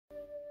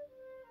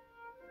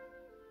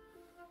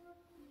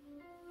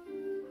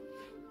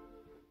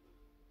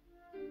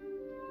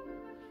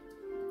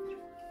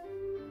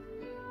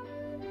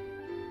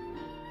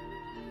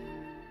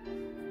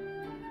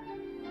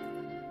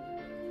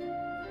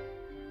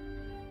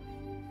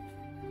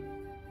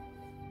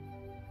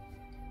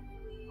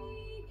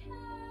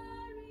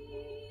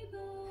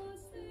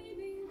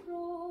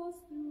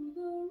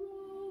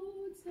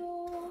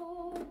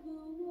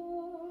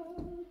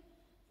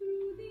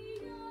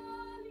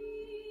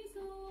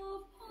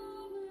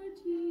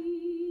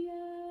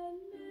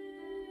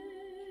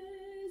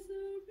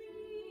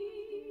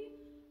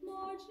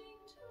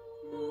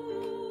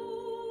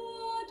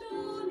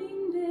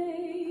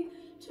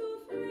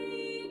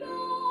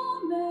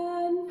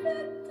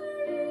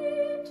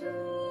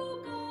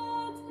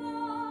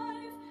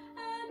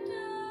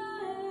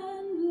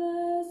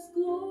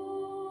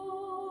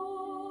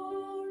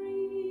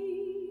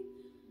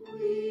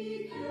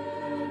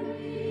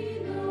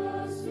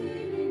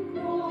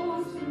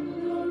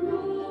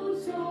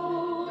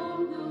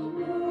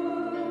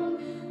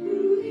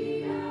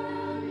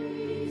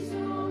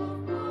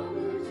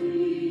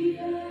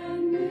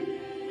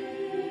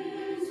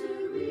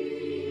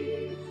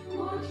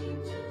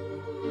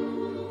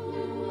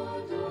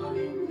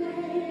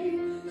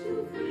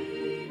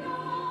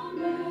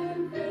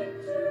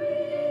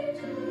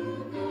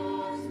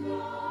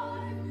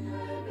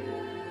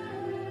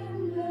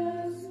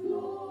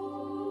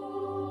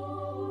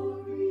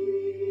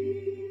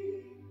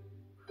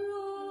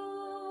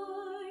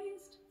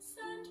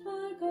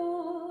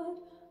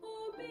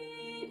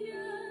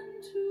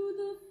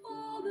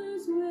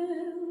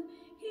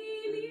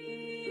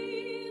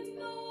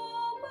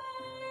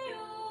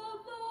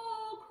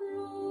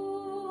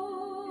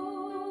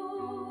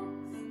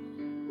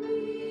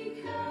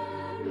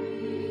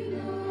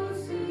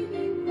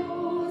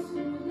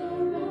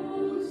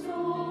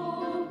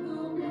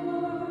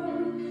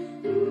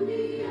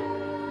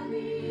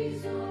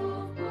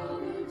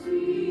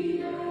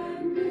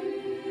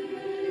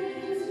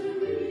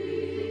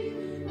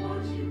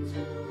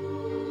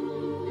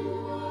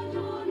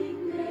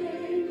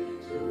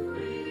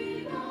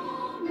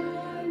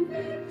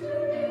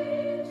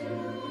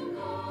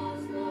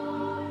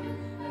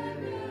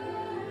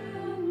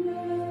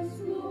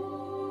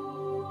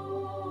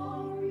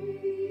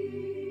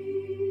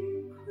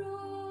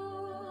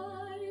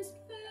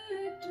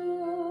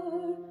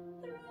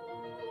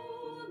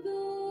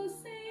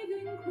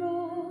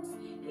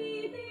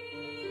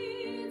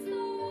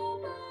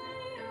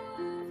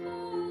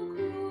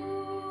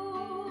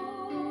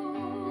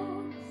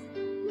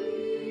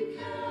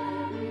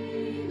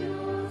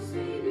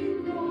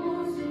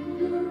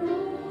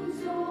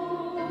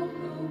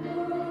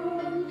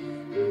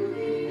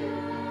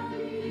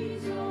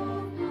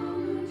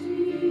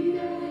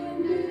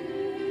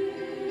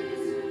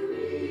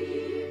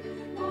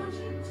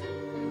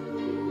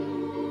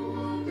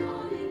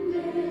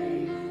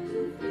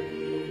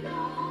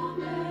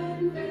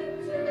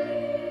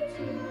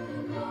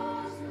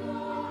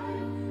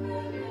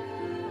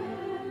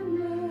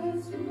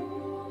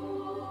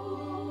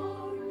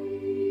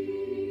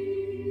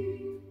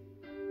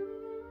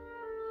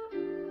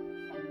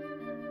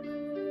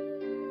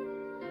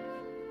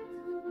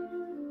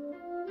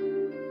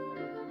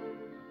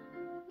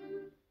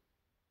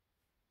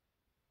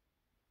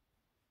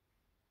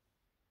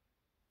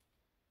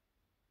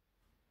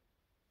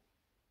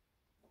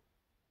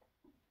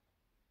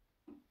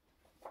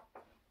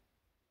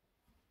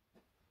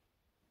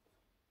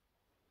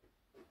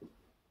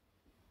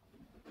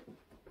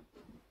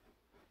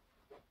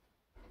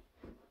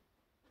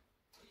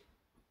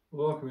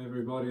Welcome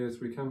everybody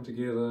as we come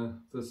together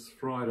this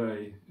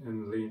Friday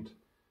in Lent,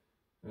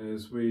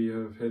 as we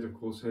have had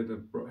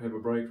to have a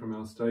break from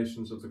our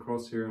Stations of the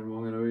Cross here in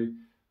Wanganui.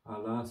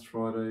 Last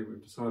Friday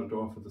we've decided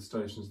to offer the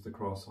Stations of the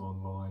Cross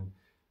online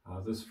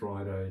this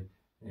Friday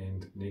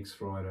and next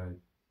Friday.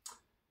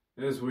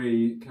 As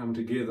we come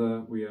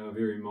together, we are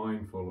very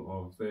mindful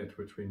of that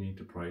which we need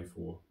to pray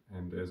for,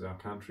 and as our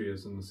country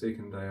is in the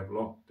second day of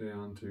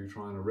lockdown to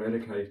try and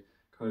eradicate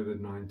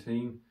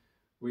COVID-19,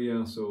 we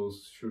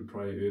ourselves should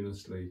pray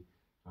earnestly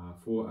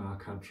for our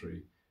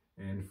country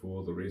and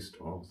for the rest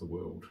of the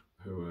world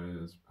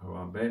who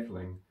are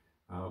battling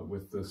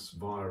with this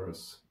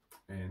virus.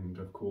 And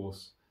of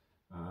course,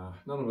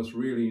 none of us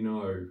really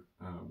know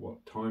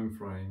what time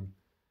frame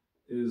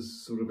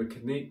is sort of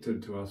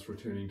connected to us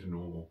returning to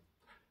normal.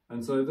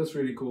 And so this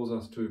really calls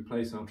us to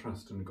place our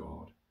trust in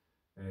God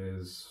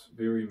as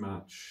very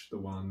much the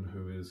one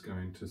who is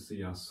going to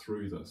see us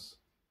through this.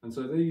 And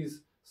so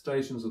these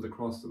Stations of the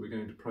Cross that we're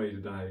going to pray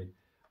today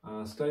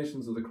are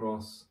Stations of the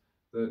Cross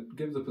that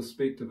give the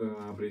perspective of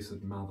our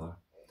Blessed Mother.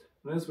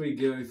 And as we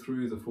go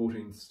through the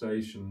 14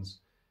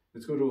 stations,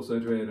 it's good also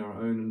to add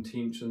our own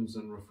intentions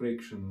and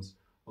reflections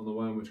on the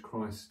way in which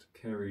Christ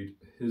carried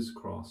his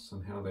cross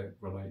and how that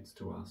relates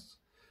to us.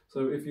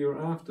 So if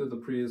you're after the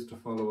prayers to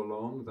follow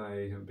along,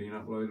 they have been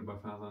uploaded by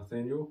Father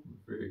Nathaniel,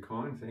 very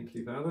kind, thank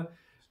you Father,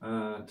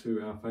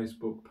 to our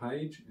Facebook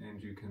page,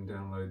 and you can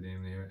download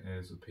them there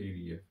as a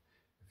PDF.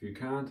 If you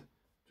can't,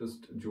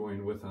 just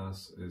join with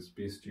us as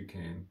best you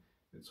can.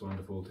 It's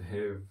wonderful to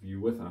have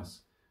you with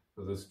us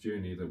for this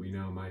journey that we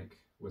now make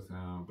with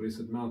our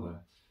Blessed Mother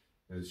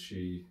as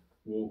she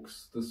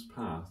walks this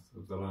path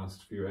of the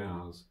last few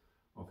hours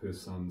of her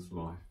Son's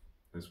life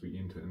as we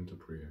enter into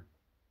prayer.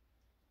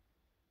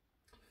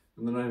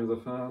 In the name of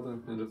the Father,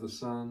 and of the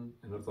Son,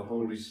 and of the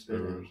Holy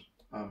Spirit.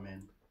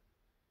 Amen.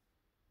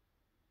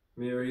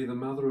 Mary, the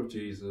Mother of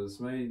Jesus,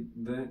 made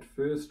that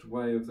first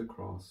way of the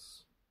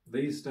cross.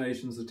 These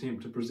stations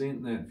attempt to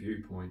present that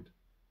viewpoint.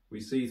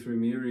 We see through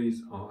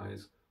Mary's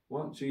eyes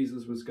what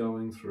Jesus was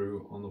going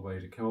through on the way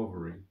to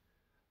Calvary.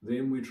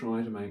 Then we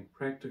try to make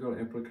practical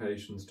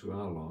applications to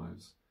our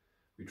lives.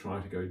 We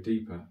try to go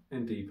deeper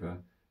and deeper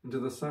into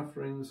the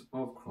sufferings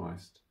of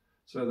Christ,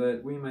 so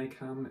that we may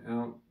come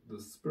out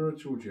the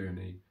spiritual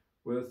journey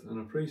with an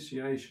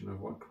appreciation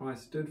of what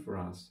Christ did for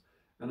us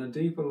and a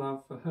deeper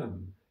love for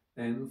him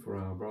and for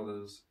our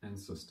brothers and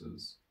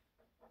sisters.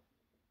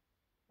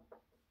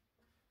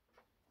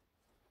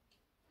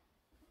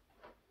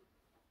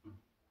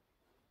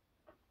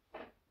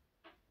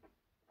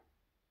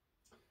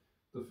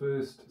 The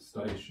first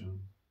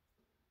station.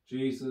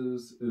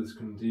 Jesus is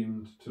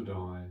condemned to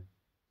die.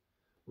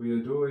 We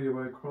adore you,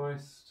 O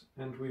Christ,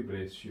 and we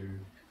bless you.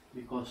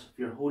 Because of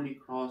your holy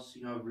cross,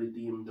 you have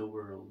redeemed the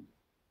world.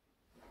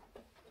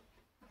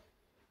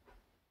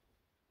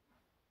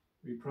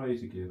 We pray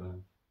together.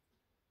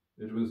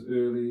 It was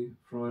early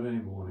Friday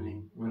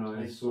morning when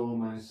I saw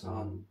my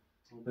son.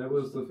 That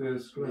was the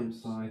first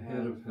glimpse I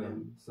had of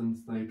him since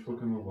they took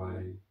him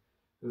away.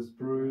 His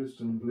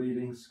bruised and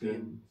bleeding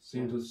skin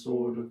sent a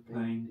sword of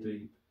pain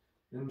deep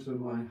into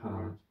my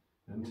heart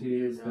and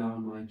tears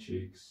down my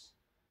cheeks.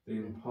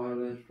 Then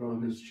Pilate,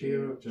 from his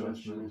chair of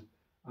judgment,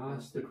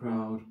 asked the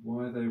crowd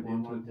why they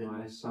wanted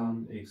my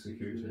son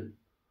executed.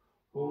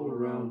 All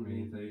around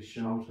me they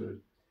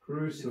shouted,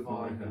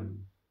 "Crucify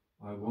him!"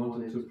 I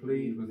wanted to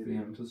plead with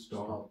them to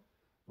stop,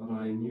 but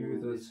I knew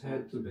this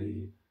had to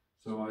be,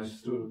 so I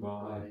stood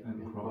by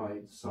and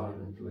cried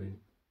silently.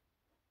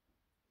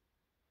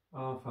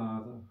 Our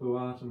Father, who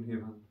art in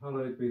heaven,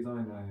 hallowed be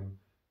thy name.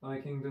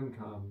 Thy kingdom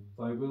come,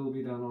 thy will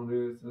be done on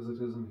earth as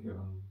it is in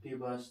heaven.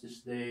 Give us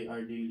this day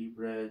our daily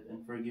bread,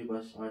 and forgive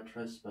us our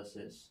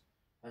trespasses,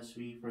 as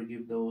we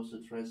forgive those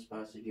who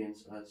trespass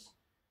against us.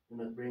 Do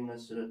not bring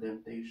us to the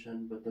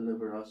temptation, but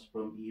deliver us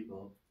from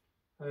evil.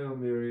 Hail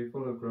Mary,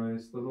 full of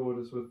grace, the Lord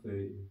is with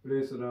thee.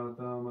 Blessed art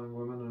thou among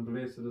women, and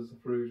blessed is the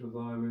fruit of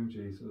thy womb,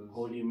 Jesus.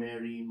 Holy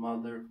Mary,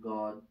 Mother of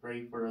God,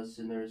 pray for us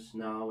sinners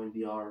now and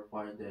the hour of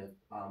our death.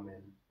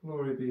 Amen.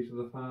 Glory be to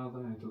the Father,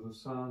 and to the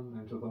Son,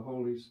 and to the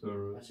Holy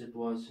Spirit. As it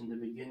was in the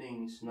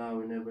beginning, is now,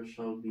 and ever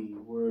shall be,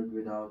 world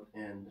without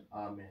end.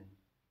 Amen.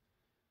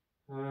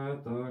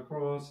 At the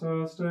cross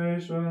her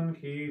station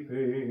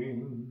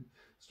keeping,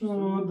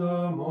 stood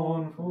the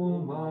mournful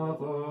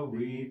mother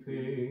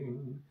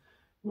weeping,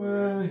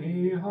 where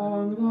he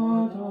hung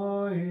the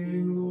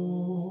dying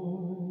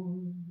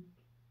Lord.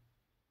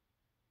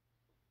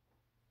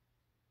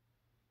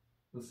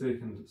 The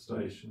second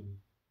station.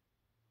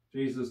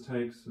 Jesus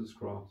takes his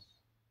cross.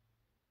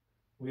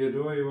 We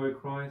adore you, O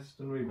Christ,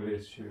 and we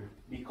bless you.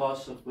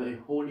 Because of the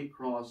holy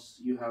cross,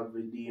 you have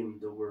redeemed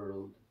the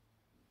world.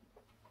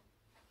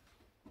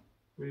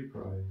 We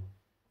pray.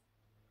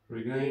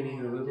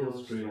 Regaining a little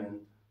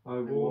strength, I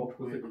walked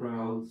with the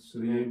crowds to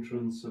the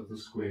entrance of the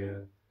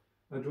square.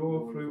 A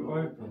door flew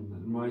open,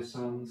 and my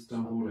son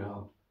stumbled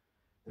out,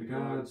 the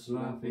guards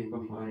laughing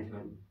behind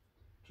him.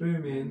 Two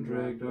men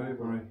dragged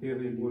over a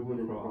heavy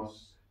wooden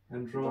cross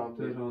and dropped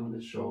it on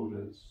his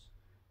shoulders.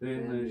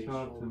 Then they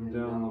shoved him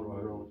down the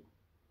road.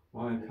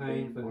 My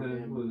pain for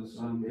him was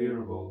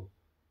unbearable.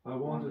 I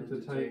wanted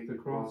to take the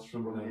cross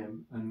from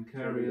him and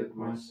carry it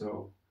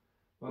myself,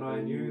 but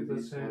I knew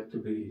this had to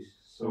be,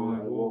 so I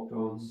walked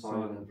on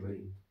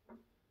silently.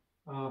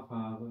 Our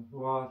Father,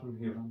 who art in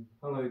heaven,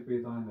 hallowed be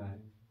thy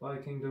name. Thy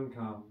kingdom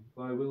come,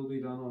 thy will be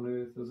done on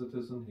earth as it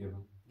is in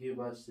heaven. Give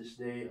us this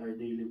day our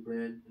daily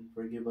bread, and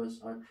forgive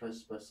us our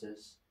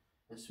trespasses,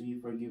 as we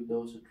forgive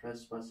those who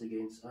trespass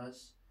against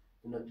us.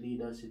 Do not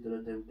lead us into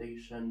the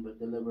temptation, but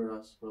deliver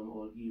us from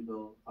all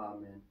evil.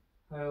 Amen.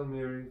 Hail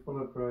Mary,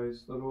 full of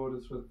grace, the Lord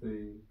is with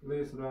thee.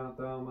 Blessed art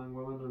thou among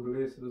women, and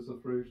blessed is the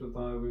fruit of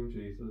thy womb,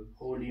 Jesus.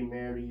 Holy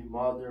Mary,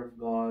 Mother of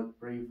God,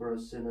 pray for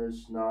us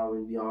sinners now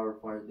and in the hour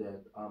of our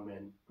death.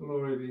 Amen.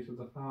 Glory be to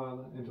the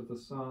Father, and to the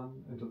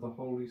Son, and to the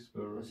Holy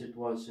Spirit. As it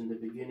was in the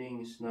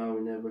beginning, is now,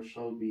 and ever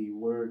shall be,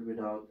 world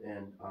without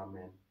end.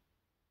 Amen.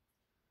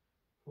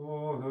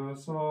 For her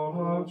soul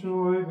of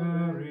joy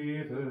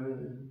bereaved,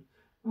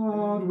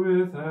 and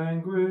with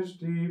anguish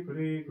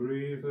deeply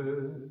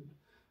grieved,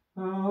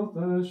 out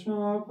the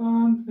sharp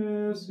and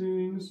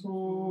piercing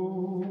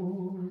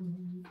sword.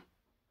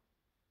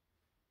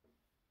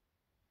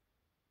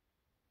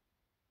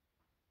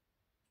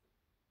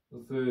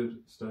 The third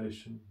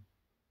station.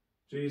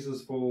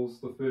 Jesus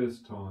falls the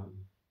first time.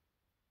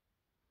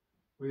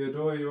 We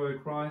adore you, O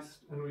Christ,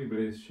 and we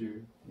bless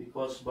you.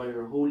 Because by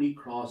your holy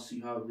cross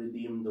you have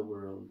redeemed the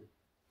world.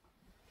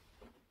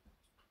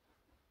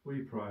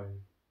 We pray.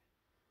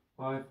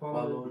 I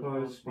followed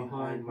close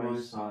behind my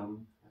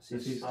Son,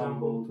 as he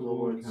stumbled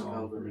toward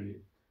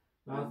Calvary.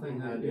 Nothing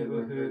had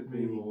ever hurt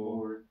me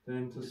more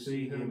than to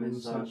see him in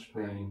such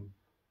pain.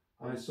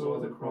 I saw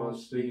the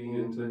cross digging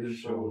into his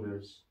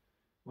shoulders.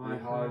 My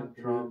heart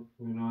dropped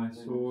when I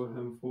saw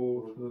him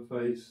fall with the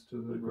face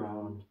to the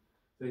ground,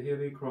 the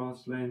heavy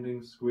cross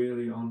landing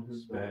squarely on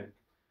his back.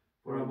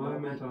 For a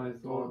moment I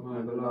thought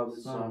my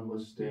beloved Son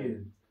was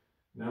dead.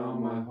 Now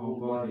my whole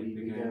body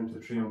began to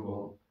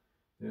tremble.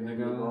 Then the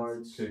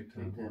guards kicked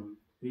him.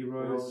 He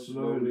rose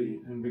slowly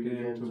and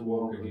began to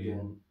walk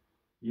again.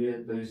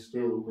 Yet they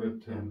still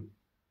whipped him.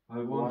 I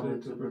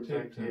wanted to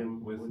protect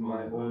him with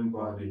my own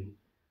body,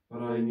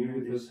 but I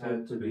knew this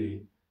had to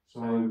be,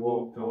 so I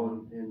walked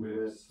on and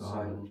wept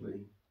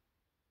silently.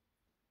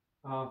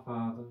 Our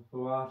Father,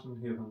 who art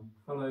in heaven,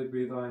 hallowed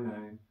be thy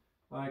name.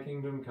 Thy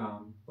kingdom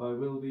come, thy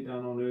will be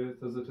done on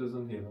earth as it is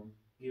in heaven.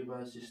 Give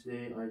us this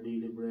day our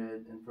daily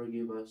bread, and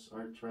forgive us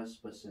our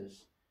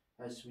trespasses,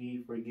 as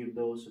we forgive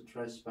those who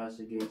trespass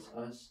against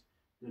us.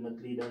 Do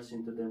not lead us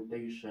into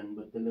temptation,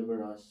 but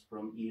deliver us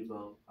from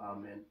evil.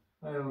 Amen.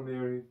 Hail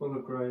Mary, full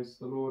of grace,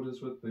 the Lord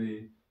is with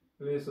thee.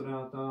 Blessed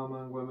art thou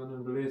among women,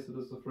 and blessed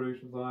is the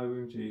fruit of thy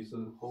womb,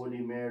 Jesus. Holy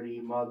Mary,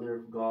 Mother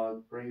of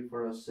God, pray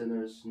for us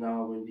sinners,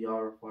 now and in the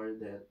hour of our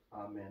death.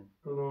 Amen.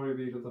 Glory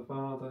be to the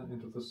Father, and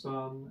to the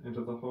Son, and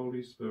to the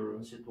Holy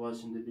Spirit. As it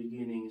was in the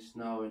beginning, is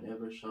now, and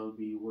ever shall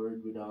be,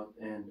 world without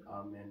end.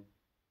 Amen.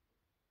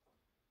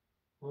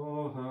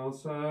 Oh, how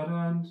sad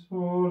and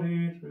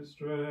sorely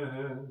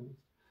distressed,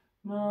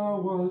 now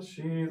was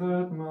she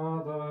that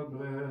mother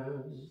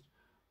blessed,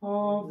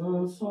 of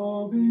the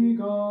sole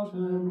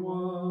begotten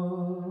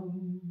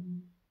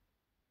One.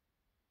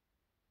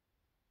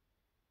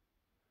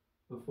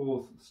 The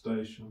fourth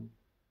station.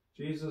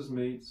 Jesus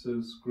meets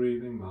his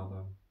grieving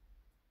mother.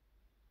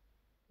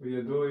 We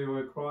adore you,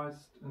 O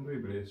Christ, and we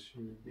bless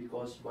you.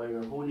 Because by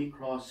your holy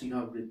cross you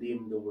have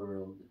redeemed the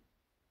world.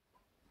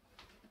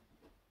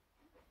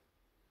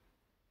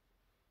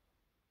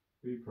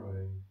 We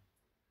pray.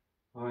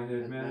 I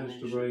had managed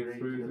to break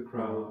through the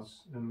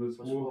crowds, and was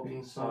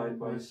walking side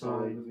by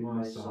side with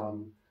my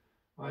Son.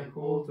 I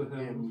called to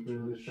him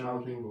through the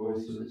shouting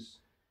voices.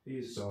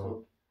 He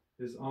stopped.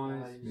 His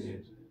eyes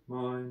met,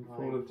 mine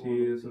full of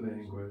tears of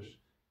anguish,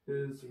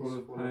 his full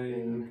of pain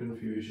and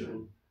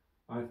confusion.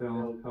 I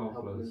felt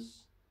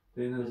helpless.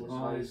 Then his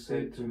eyes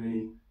said to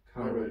me,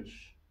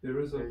 "Courage, there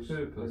is a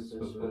purpose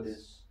for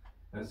this."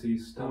 As he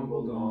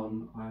stumbled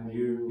on, I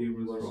knew he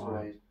was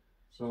right.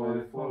 So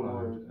I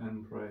followed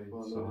and prayed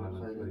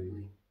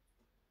silently.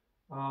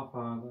 Our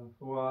Father,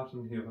 who art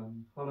in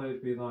heaven,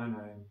 hallowed be thy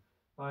name.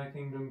 Thy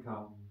kingdom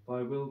come,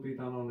 thy will be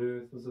done on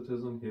earth as it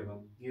is in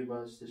heaven. Give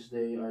us this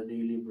day our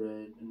daily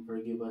bread, and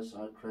forgive us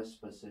our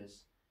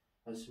trespasses,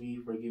 as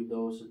we forgive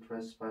those who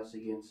trespass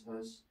against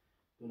us.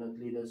 Do not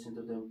lead us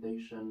into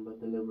temptation, but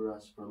deliver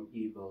us from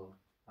evil.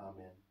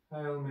 Amen.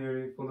 Hail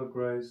Mary, full of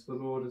grace, the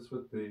Lord is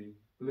with thee.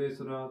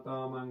 Blessed art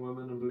thou among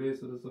women, and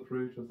blessed is the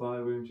fruit of thy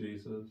womb,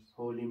 Jesus.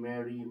 Holy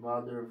Mary,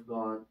 Mother of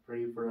God,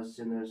 pray for us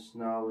sinners,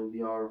 now and in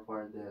the hour of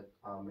our death.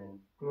 Amen.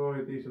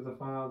 Glory be to the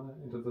Father,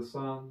 and to the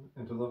Son,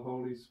 and to the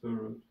Holy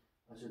Spirit.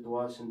 As it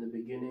was in the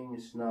beginning,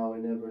 is now,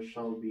 and ever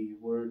shall be,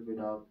 world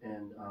without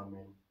end.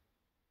 Amen.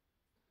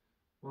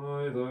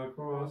 By the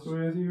cross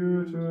with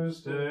you to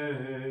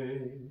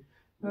stay,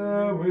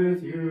 there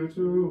with you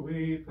to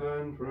weep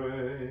and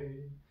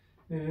pray,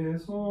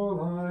 is all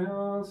I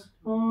ask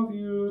of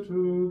you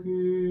to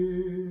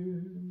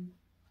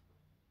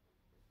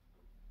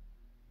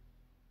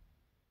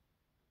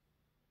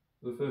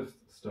give. The fifth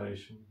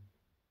station.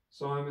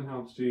 Simon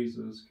helps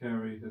Jesus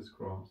carry his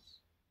cross.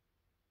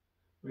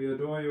 We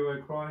adore you,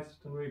 O Christ,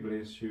 and we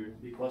bless you.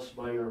 Because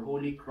by your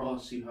holy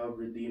cross you have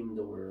redeemed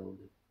the world.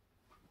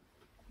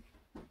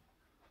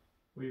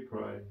 We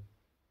pray.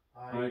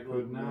 I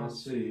could now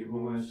see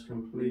almost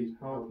complete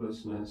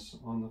helplessness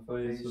on the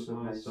face of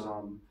my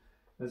son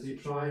as he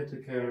tried to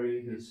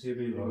carry his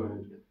heavy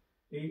load.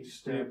 Each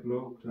step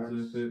looked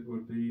as if it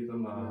would be the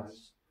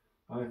last.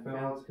 I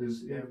felt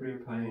his every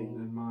pain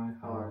in my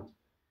heart,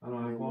 and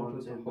I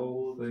wanted the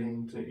whole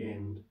thing to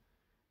end.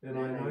 Then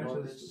I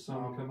noticed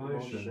some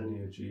commotion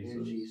near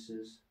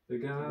Jesus. The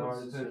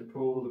guards had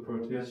pulled the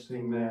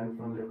protesting man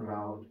from the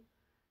crowd.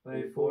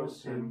 They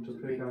forced him to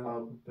pick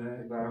up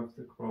the back of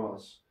the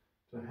cross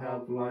to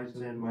help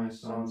lighten my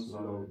son's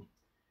load.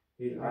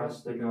 He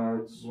asked the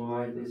guards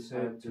why this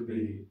had to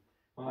be.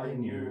 I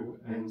knew,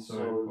 and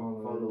so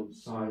followed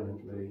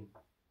silently.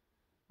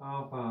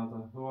 Our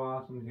Father, who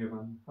art in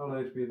heaven,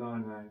 hallowed be thy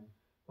name.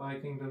 Thy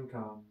kingdom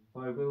come,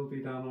 thy will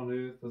be done on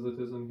earth as it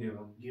is in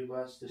heaven. Give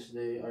us this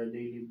day our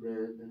daily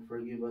bread, and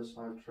forgive us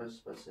our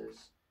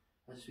trespasses,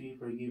 as we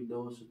forgive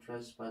those who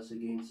trespass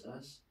against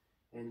us.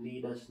 And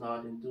lead us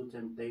not into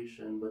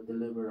temptation, but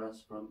deliver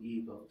us from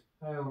evil.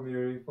 Hail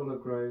Mary, full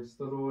of grace,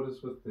 the Lord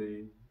is with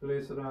thee.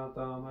 Blessed art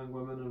thou among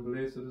women, and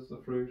blessed is the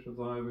fruit of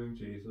thy womb,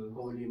 Jesus.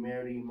 Holy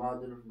Mary,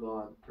 Mother of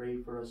God,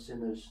 pray for us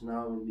sinners,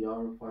 now and the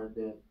hour of our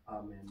death.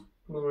 Amen.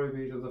 Glory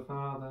be to the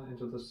Father, and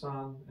to the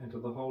Son, and to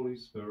the Holy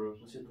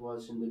Spirit. As it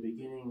was in the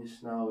beginning,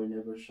 is now, and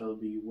ever shall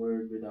be,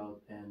 world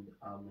without end.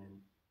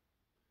 Amen.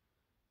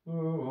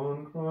 Who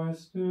on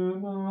Christ dear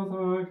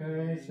mother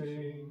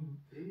gazing,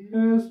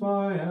 is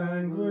by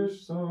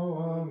anguish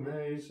so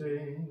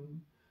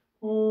amazing,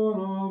 born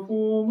of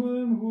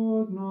woman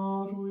would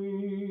not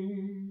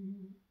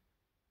we.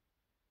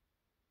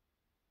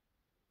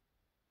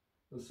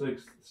 The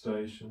sixth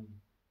station.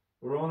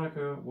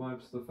 Veronica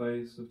wipes the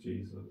face of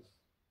Jesus.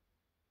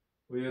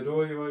 We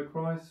adore you, O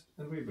Christ,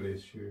 and we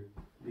bless you.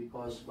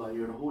 Because by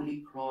your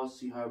holy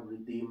cross you have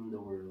redeemed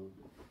the world.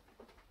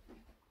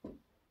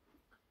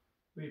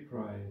 We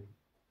pray.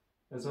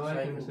 As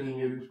I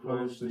continued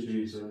close to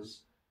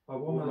Jesus, a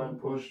woman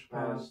pushed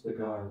past the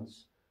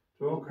guards,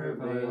 took her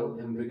veil,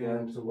 and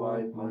began to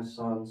wipe my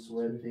son's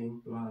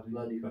sweating,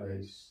 bloody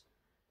face.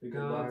 The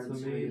guards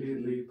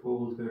immediately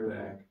pulled her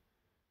back.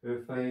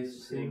 Her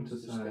face seemed to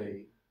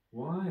say,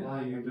 "Why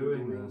are you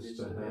doing this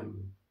to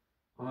him?"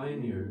 I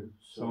knew,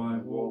 so I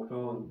walked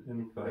on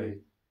in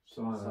faith,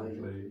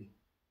 silently.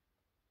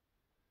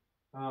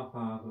 Our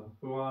Father,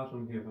 who art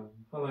in heaven,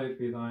 hallowed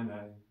be thy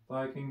name.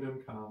 Thy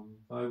kingdom come,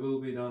 thy will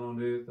be done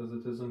on earth as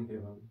it is in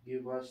heaven.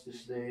 Give us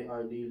this day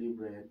our daily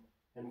bread,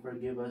 and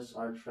forgive us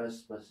our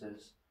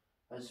trespasses,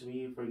 as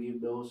we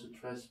forgive those who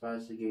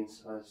trespass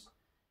against us.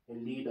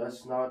 And lead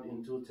us not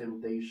into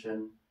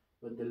temptation,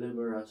 but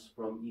deliver us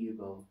from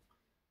evil.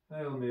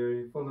 Hail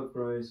Mary, full of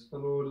grace, the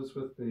Lord is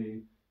with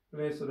thee.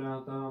 Blessed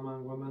art thou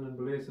among women, and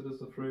blessed is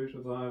the fruit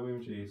of thy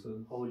womb,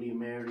 Jesus. Holy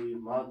Mary,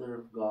 Mother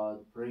of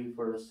God, pray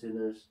for us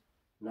sinners,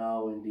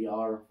 now and the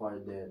hour of our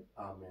death.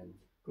 Amen.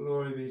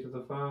 Glory be to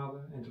the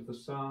Father, and to the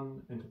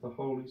Son, and to the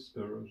Holy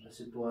Spirit. As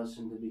it was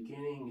in the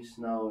beginning, is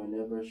now, and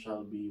ever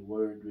shall be,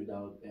 world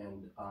without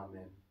end.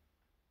 Amen.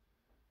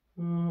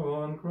 Who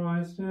on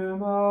Christ dear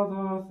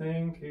mother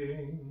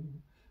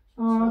thinking,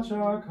 such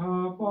a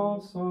cup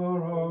of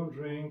sorrow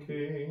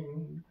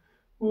drinking,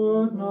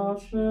 would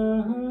not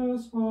share her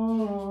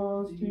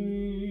sorrows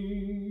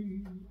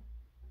deep.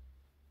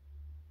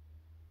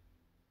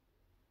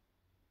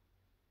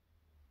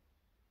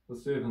 The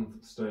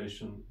seventh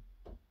station.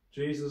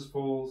 Jesus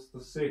falls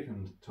the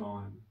second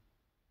time.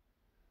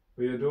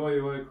 We adore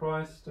you, O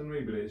Christ, and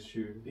we bless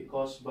you.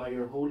 Because by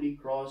your holy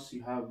cross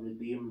you have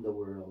redeemed the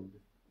world.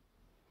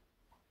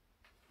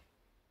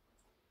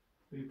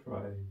 We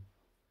pray.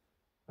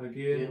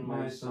 Again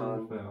my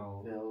son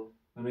fell,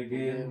 and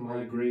again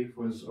my grief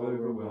was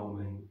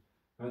overwhelming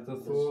at the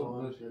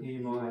thought that he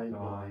might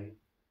die.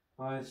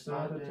 I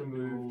started to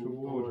move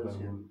toward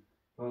him,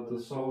 but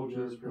the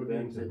soldiers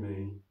prevented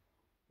me.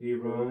 He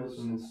rose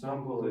and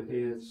stumbled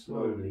ahead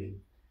slowly,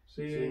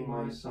 seeing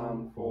my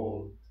son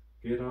fall,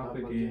 get up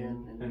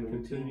again and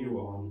continue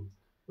on,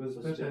 was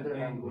bitter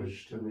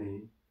anguish to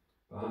me.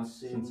 But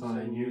since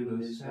I knew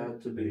this had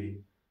to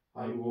be,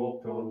 I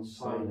walked on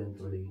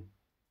silently.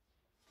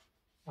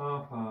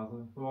 Our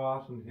Father, who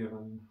art in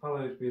heaven,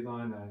 hallowed be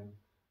thy name.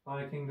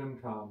 Thy kingdom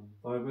come,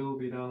 thy will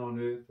be done on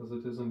earth as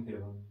it is in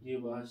heaven.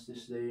 Give us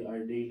this day our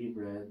daily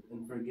bread,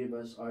 and forgive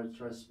us our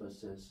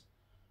trespasses,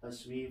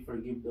 as we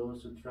forgive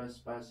those who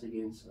trespass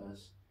against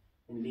us.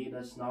 And lead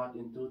us not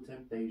into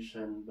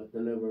temptation, but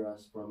deliver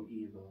us from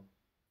evil.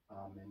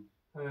 Amen.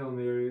 Hail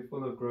Mary,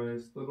 full of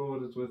grace, the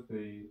Lord is with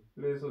thee.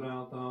 Blessed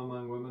art thou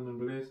among women, and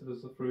blessed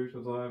is the fruit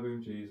of thy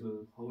womb,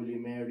 Jesus. Holy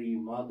Mary,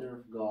 Mother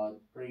of God,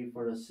 pray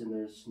for us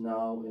sinners,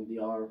 now and the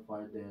hour of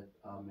our death.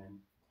 Amen.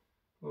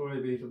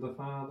 Glory be to the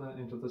Father,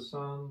 and to the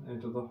Son,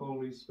 and to the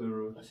Holy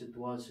Spirit. As it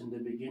was in the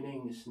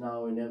beginning, is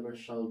now, and ever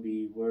shall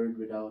be, world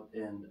without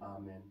end.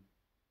 Amen.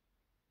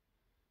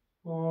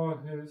 For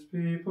his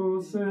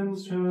people's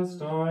sins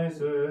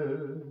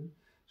chastiseth,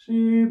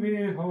 she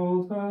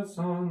behold her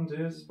son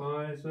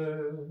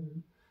despiseth,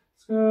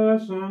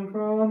 scourged and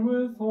crowned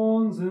with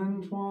thorns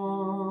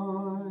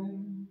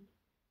entwined.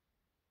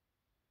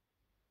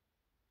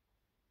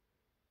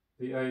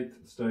 The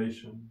eighth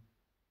station.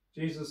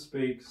 Jesus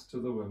speaks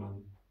to the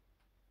women.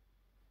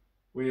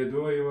 We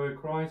adore you, O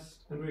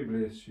Christ, and we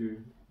bless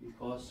you.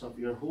 Because of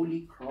your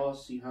holy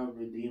cross you have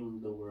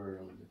redeemed the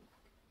world.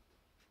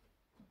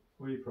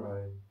 We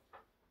pray.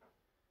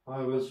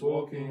 I was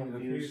walking a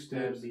few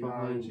steps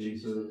behind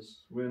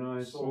Jesus when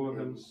I saw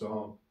him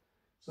stop.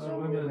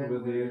 Some women were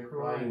there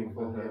crying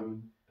for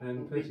him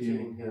and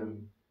pitying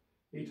him.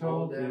 He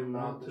told them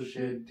not to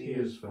shed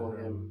tears for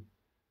him.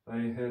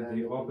 They had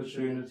the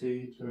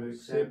opportunity to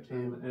accept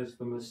him as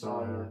the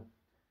Messiah.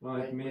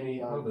 Like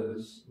many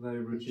others, they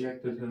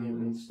rejected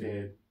him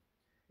instead.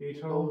 He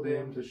told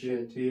them to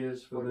shed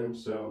tears for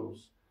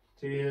themselves,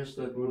 tears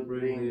that would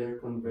bring their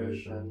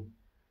conversion.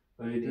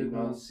 They did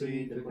not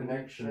see the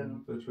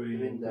connection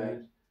between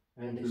that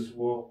and his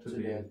walk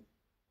to death.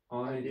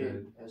 I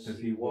did as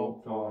he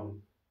walked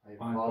on. I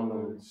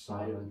followed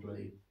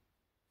silently.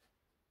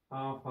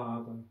 Our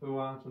Father, who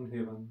art in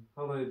heaven,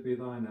 hallowed be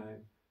thy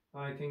name.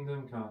 Thy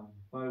kingdom come,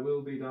 thy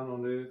will be done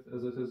on earth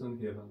as it is in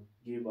heaven.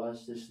 Give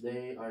us this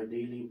day our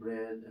daily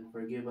bread, and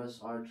forgive us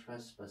our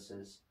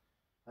trespasses,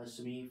 as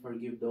we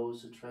forgive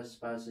those who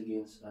trespass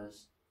against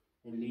us.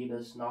 And lead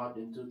us not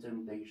into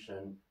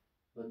temptation,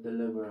 but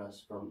deliver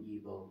us from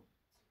evil.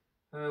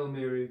 Hail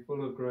Mary,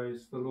 full of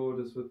grace, the Lord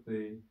is with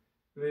thee.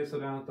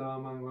 Blessed art thou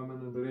among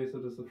women, and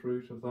blessed is the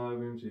fruit of thy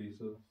womb,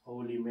 Jesus.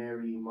 Holy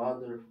Mary,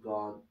 Mother of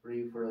God,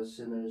 pray for us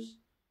sinners,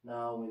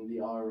 now and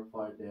the hour of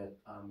our death.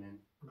 Amen.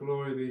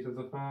 Glory be to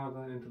the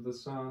Father, and to the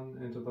Son,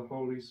 and to the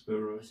Holy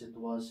Spirit. As it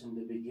was in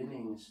the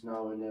beginning, is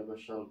now, and ever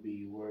shall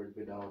be, world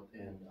without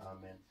end.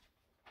 Amen.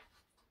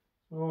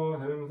 For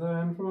him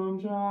then from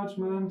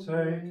judgment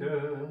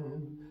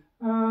taken,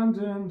 and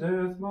in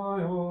death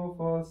by all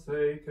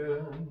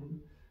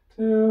forsaken,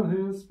 till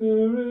his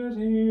spirit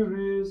he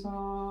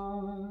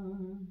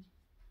resigned.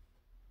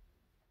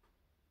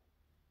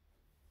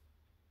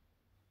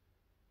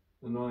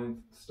 The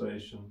ninth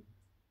station.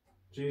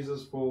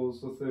 Jesus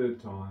falls the third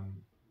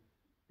time.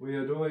 We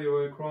adore you,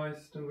 O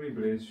Christ, and we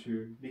bless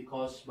you.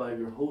 Because by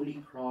your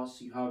holy cross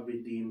you have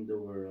redeemed the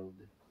world.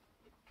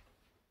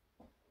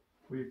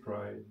 We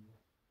pray.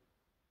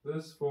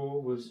 This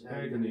fall was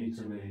agony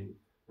to me.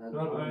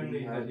 Not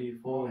only had he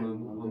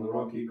fallen on the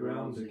rocky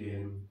ground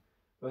again,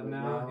 but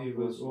now he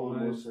was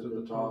almost at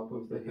the top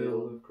of the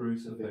hill of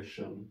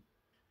crucifixion.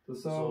 The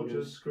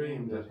soldiers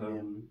screamed at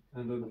him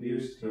and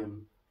abused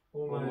him,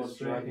 almost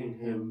dragging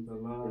him the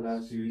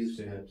last few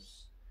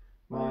steps.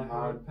 My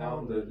heart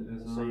pounded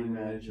as I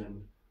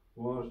imagined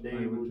what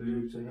they would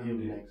do to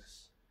him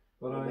next.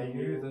 But I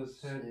knew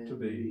this had to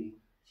be,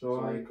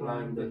 so I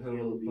climbed the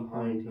hill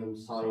behind him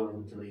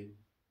silently.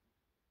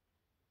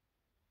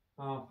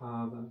 Our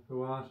Father,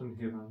 who art in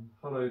heaven,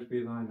 hallowed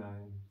be thy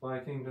name. Thy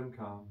kingdom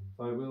come,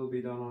 thy will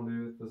be done on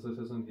earth as it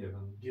is in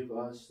heaven. Give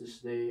us this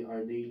day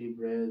our daily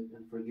bread,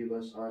 and forgive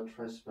us our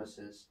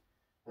trespasses,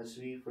 as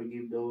we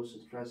forgive those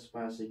who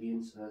trespass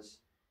against us.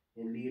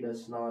 And lead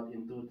us not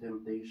into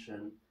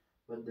temptation,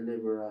 but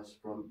deliver us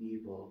from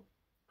evil.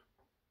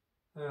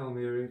 Hail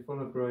Mary, full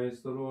of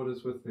grace, the Lord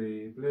is with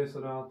thee.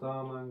 Blessed art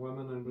thou among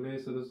women, and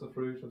blessed is the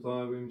fruit of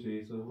thy womb,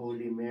 Jesus.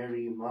 Holy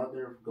Mary,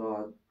 Mother of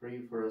God,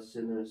 pray for us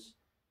sinners,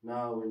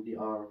 now and the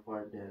hour of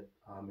our death.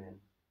 Amen.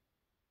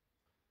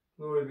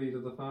 Glory be to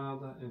the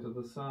Father, and to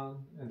the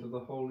Son, and to the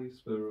Holy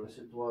Spirit. As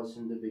it was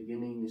in the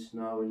beginning, is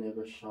now, and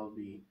ever shall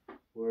be,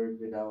 world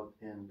without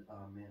end.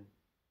 Amen.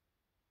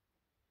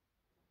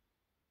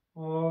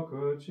 O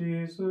good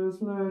Jesus,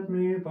 let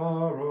me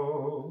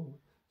borrow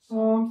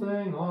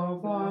something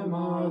of thy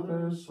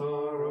mother's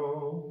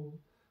sorrow,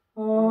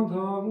 and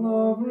of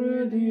love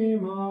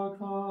Redeemer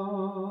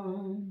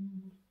kind.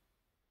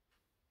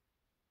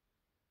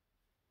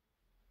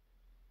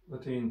 The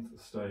 10th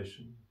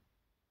station.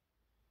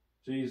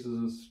 Jesus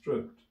is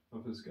stripped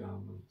of his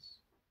garments.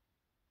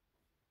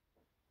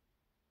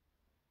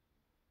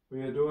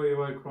 We adore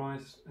you, O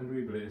Christ, and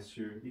we bless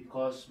you.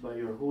 Because by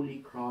your holy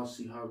cross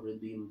you have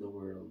redeemed the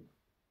world.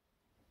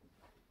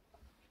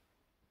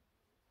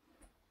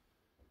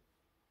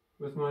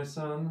 With my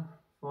son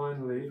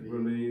finally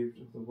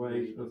relieved of the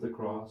weight of the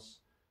cross,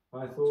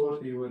 I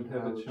thought he would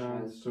have a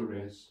chance to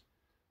rest.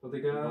 But the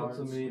guards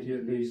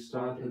immediately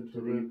started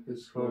to rip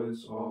his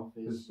clothes off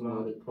his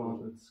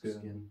blood-clotted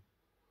skin.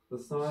 The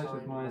sight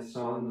of my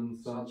son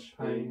in such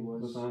pain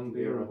was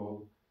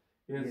unbearable,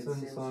 yet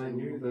since I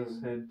knew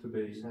this had to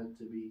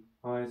be,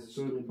 I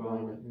stood by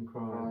and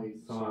cried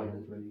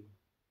silently.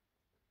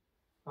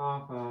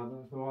 Our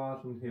Father, who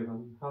art in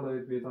heaven,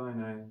 hallowed be thy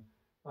name.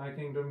 Thy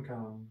kingdom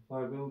come,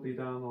 thy will be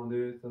done on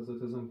earth as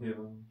it is in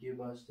heaven.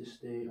 Give us this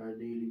day our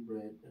daily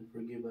bread, and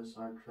forgive us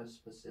our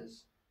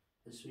trespasses,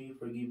 as we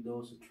forgive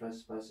those who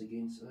trespass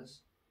against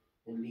us.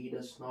 And lead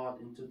us not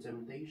into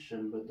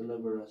temptation, but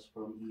deliver us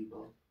from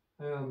evil.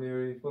 Hail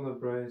Mary, full of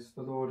grace,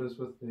 the Lord is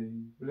with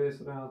thee.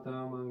 Blessed art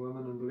thou among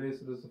women, and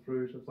blessed is the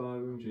fruit of thy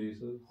womb,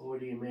 Jesus.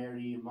 Holy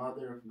Mary,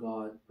 Mother of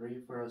God, pray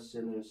for us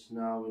sinners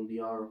now and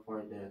the hour of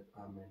our death.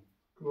 Amen.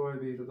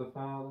 Glory be to the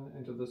Father,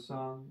 and to the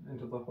Son, and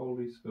to the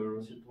Holy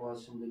Spirit. As it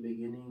was in the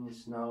beginning,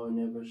 is now, and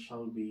ever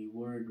shall be,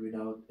 world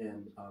without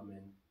end.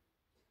 Amen.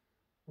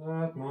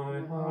 Let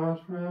my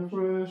heart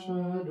refresh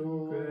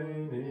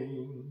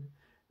gaining,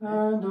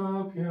 and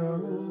a pure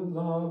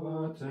love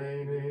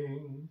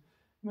attaining,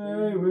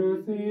 may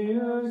with thee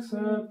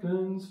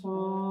acceptance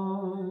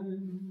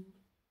find.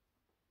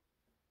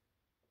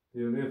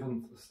 The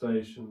 11th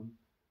station.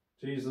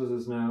 Jesus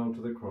is nailed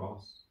to the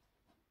cross.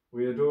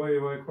 We adore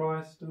you, O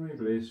Christ, and we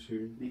bless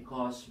you.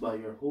 Because by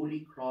your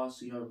holy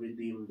cross you have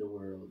redeemed the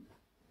world.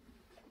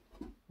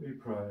 We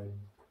pray.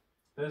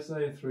 As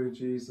they threw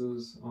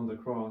Jesus on the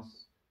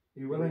cross,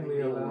 he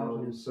willingly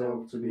allowed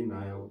himself to be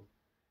nailed.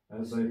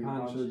 As they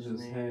punctured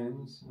his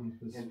hands and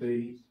his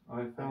feet,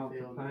 I felt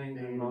the pain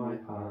in my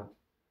heart.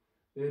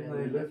 Then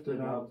they lifted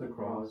up the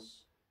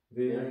cross.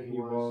 There he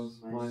was,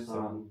 my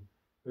son,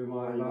 whom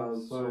I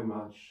loved so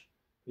much,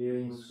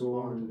 being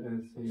scorned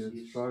as he had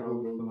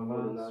struggled for the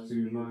last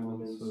few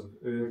moments of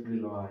earthly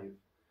life.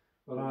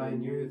 But I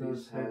knew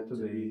this had to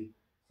be,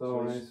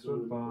 so I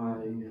stood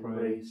by and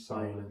prayed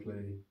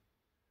silently.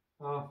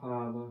 Our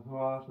Father, who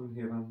art in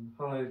heaven,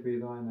 hallowed be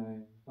thy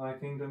name. Thy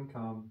kingdom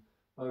come,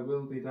 thy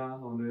will be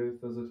done on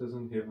earth as it is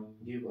in heaven.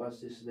 Give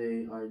us this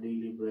day our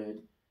daily bread,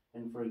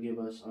 and forgive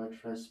us our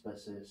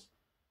trespasses,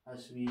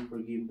 as we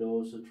forgive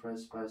those who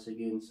trespass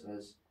against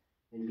us.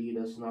 And lead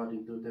us not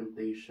into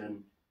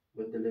temptation,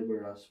 but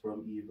deliver us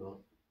from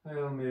evil.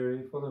 Hail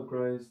Mary, full of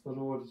grace, the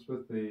Lord is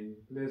with thee.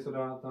 Blessed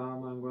art thou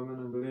among women,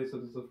 and blessed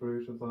is the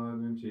fruit of thy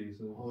womb,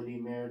 Jesus. Holy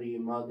Mary,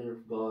 Mother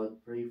of God,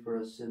 pray for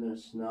us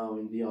sinners now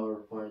and the hour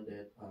of our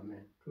death.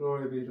 Amen.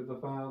 Glory be to the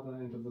Father,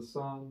 and to the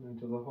Son, and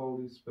to the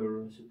Holy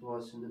Spirit. As it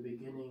was in the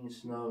beginning,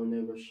 is now, and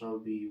ever shall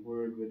be,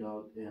 world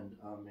without end.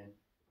 Amen.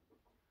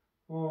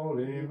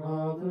 Holy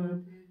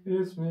Mother,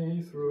 pierce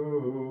me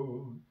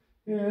through.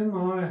 In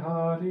my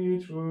heart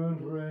each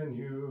wound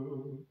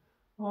renew,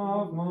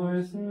 of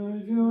my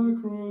Saviour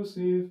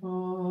crucified.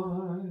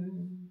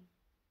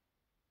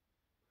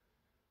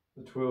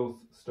 The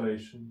 12th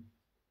station.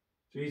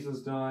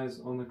 Jesus dies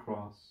on the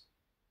cross.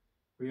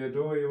 We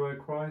adore you, O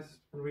Christ,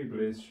 and we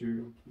bless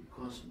you.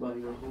 Because by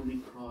your holy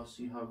cross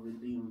you have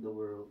redeemed the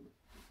world.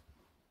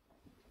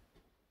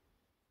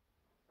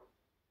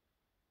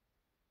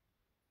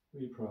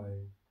 We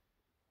pray.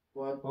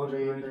 What What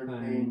greater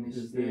pain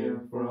is there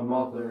for a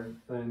mother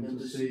than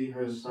to see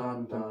her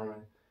son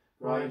die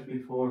right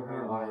before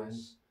her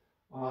eyes?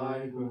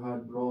 I, who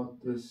had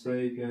brought this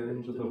Saviour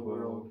into the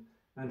world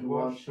and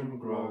watched him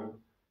grow,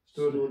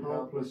 stood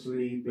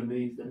helplessly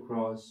beneath the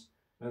cross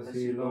as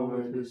he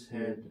lowered his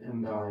head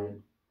and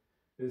died.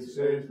 His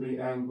earthly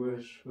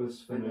anguish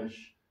was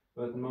finished,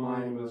 but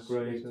mine was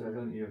greater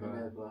than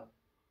ever.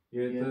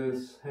 Yet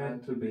this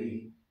had to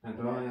be, and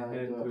I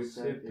had to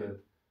accept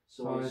it.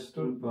 So I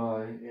stood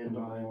by and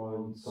I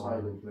mourned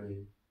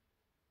silently.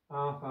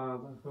 Our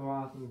Father, who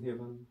art in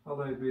heaven,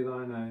 hallowed be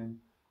thy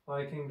name.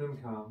 Thy kingdom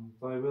come,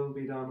 thy will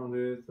be done on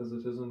earth as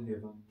it is in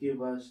heaven.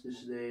 Give us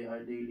this day our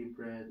daily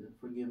bread, and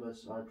forgive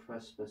us our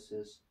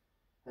trespasses,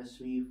 as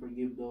we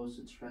forgive those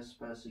who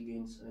trespass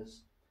against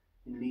us.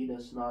 And lead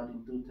us not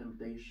into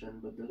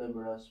temptation, but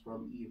deliver us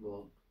from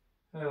evil.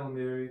 Hail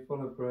Mary,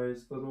 full of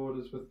grace, the Lord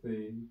is with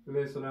thee.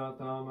 Blessed art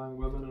thou among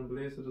women, and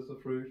blessed is the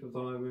fruit of thy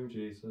womb,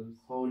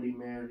 Jesus. Holy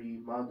Mary,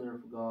 Mother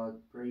of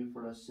God, pray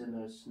for us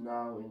sinners,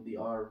 now and the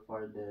hour of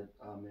our death.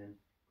 Amen.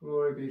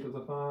 Glory be to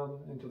the Father,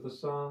 and to the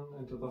Son,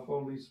 and to the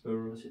Holy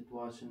Spirit. As it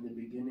was in the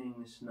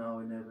beginning, is now,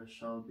 and ever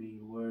shall be,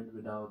 world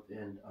without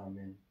end.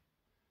 Amen.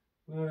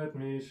 Let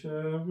me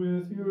share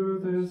with you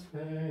this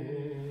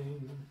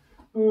pain,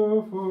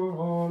 who for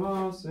all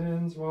our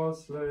sins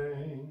was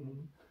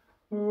slain,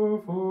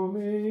 who for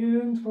me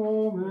in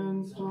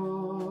torments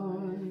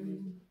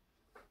died.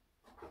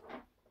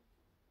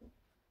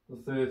 The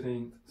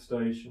 13th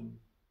station.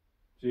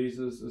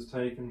 Jesus is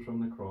taken from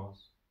the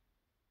cross.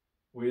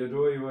 We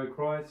adore you, O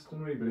Christ,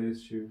 and we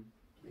bless you.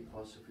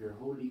 Because of your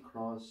holy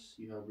cross,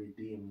 you have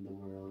redeemed the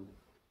world.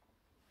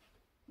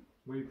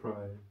 We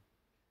pray.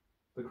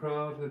 The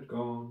crowd had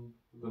gone,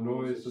 the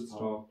noise had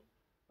stopped.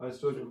 I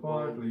stood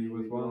quietly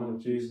with one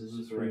of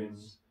Jesus'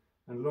 friends,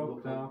 and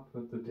looked up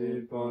at the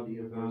dead body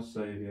of our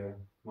Saviour,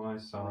 my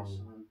Son.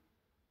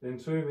 Then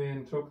 2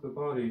 men took the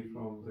body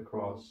from the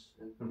cross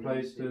and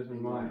placed it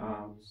in my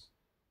arms.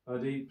 A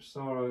deep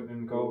sorrow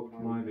engulfed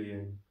my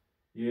being,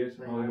 yet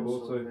I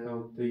also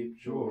felt deep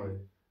joy.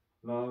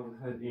 Love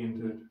had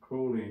entered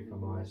cruelly for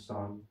my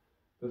Son,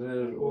 but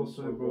it had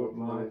also brought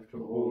life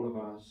to all of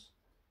us.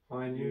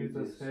 I knew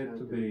this had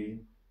to be,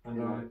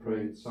 and I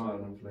prayed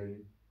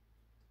silently.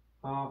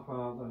 Our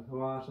Father,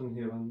 who art in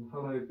heaven,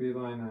 hallowed be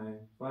thy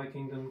name. Thy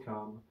kingdom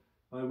come,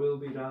 thy will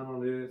be done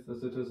on earth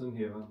as it is in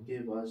heaven.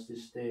 Give us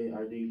this day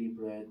our daily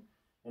bread,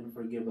 and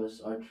forgive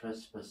us our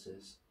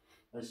trespasses,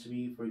 as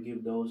we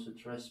forgive those who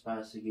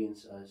trespass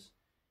against us.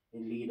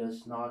 And lead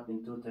us not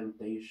into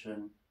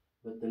temptation,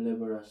 but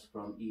deliver us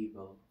from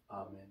evil.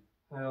 Amen.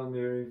 Hail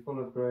Mary, full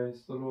of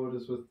grace, the Lord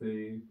is with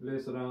thee.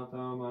 Blessed art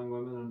thou among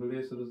women, and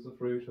blessed is the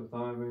fruit of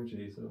thy womb,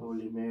 Jesus.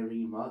 Holy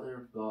Mary, Mother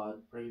of God,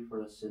 pray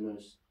for us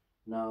sinners,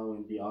 now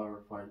and the hour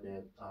of our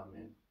death.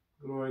 Amen.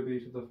 Glory be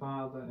to the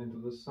Father, and to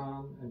the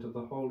Son, and to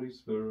the Holy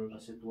Spirit.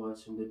 As it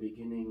was in the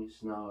beginning,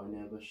 is now, and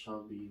ever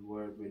shall be,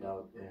 world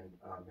without end.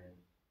 Amen.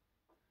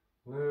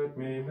 Let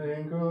me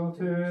mingle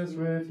tears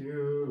with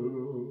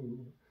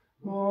you,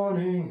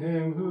 mourning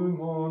him who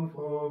mourned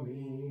for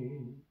me,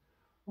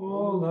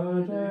 all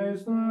the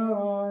days that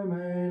I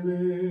may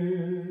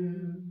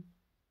live.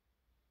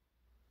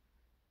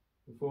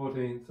 The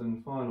 14th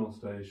and final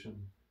station.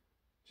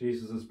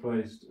 Jesus is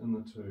placed in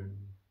the tomb.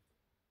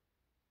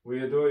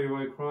 We adore you,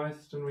 O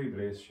Christ, and we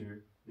bless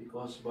you,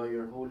 because by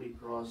your holy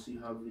cross you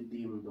have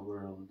redeemed the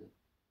world.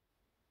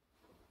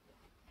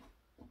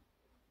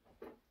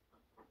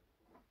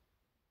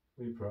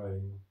 We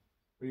pray.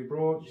 We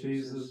brought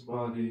Jesus'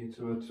 body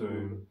to a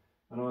tomb,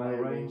 and I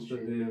arranged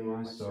it there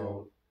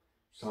myself,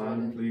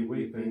 silently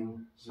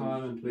weeping,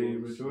 silently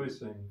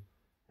rejoicing.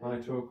 I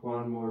took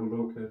one more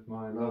look at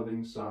my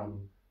loving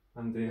Son,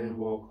 and then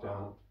walked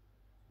out.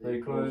 They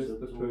closed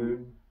the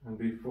tomb, and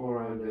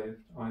before I left,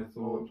 I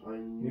thought, I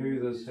knew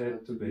this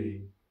had to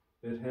be.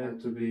 It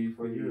had to be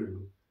for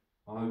you.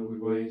 I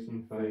would wait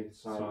in faith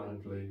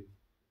silently.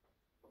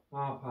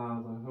 Our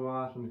Father, who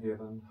art in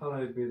heaven,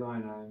 hallowed be thy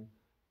name.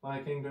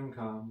 Thy kingdom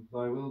come,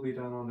 thy will be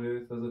done on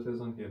earth as it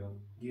is in heaven.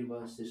 Give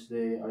us this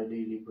day our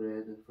daily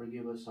bread, and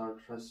forgive us our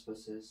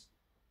trespasses,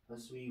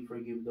 as we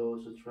forgive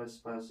those who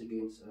trespass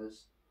against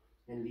us.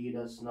 And lead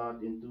us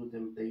not into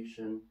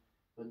temptation,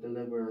 but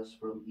deliver us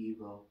from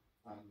evil.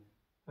 Amen.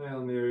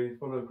 Hail Mary,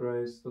 full of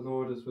grace, the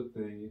Lord is with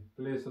thee.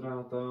 Blessed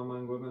art thou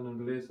among women,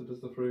 and blessed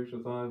is the fruit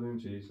of thy womb,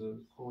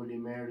 Jesus. Holy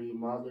Mary,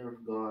 Mother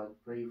of God,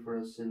 pray for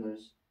us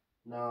sinners,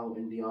 now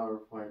and the hour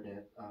of our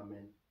death.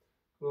 Amen.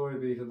 Glory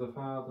be to the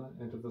Father,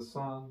 and to the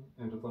Son,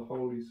 and to the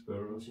Holy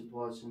Spirit. As it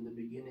was in the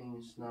beginning,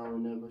 is now,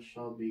 and ever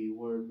shall be,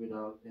 world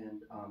without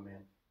end.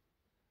 Amen.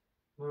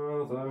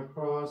 Now the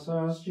cross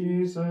as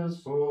Jesus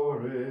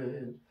bore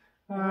it,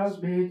 has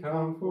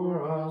become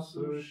for us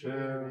who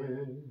share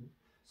it,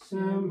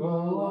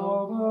 symbol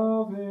of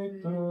our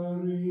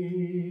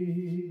victory.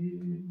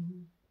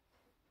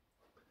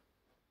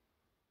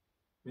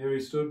 Mary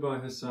stood by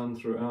her Son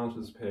throughout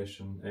his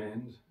passion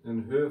and,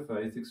 in her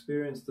faith,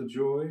 experienced the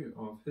joy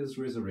of his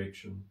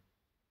resurrection.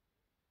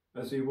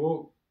 As we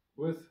walk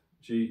with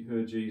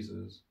her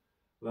Jesus'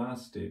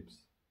 last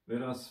steps,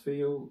 let us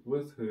feel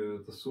with her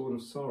the sort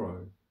of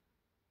sorrow,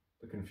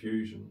 the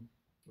confusion,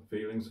 the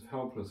feelings of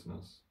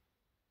helplessness.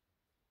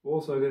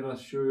 Also let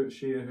us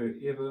share her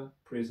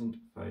ever-present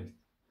faith,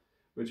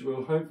 which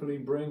will hopefully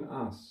bring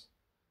us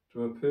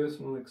to a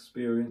personal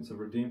experience of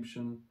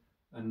redemption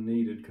and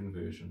needed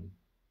conversion.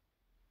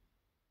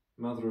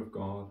 Mother of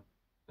God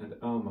and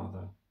our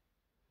Mother,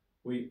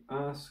 we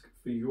ask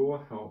for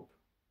your help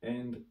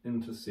and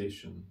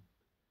intercession.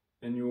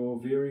 In your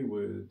very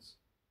words,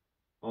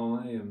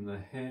 I am the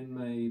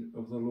handmaid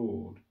of the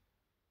Lord.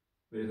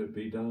 Let it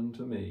be done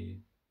to me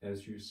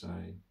as you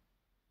say.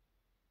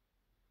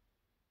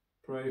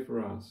 Pray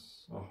for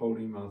us, our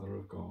Holy Mother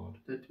of God,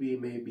 that we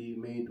may be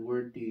made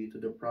worthy to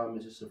the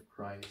promises of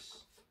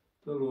Christ.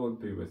 The Lord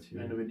be with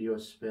you. And with your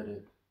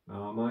spirit.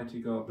 Now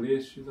Almighty God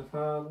bless you, the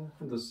Father,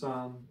 and the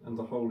Son, and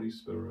the Holy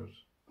Spirit.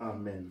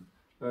 Amen.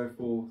 Go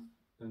forth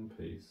in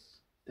peace.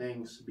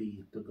 Thanks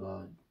be to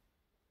God.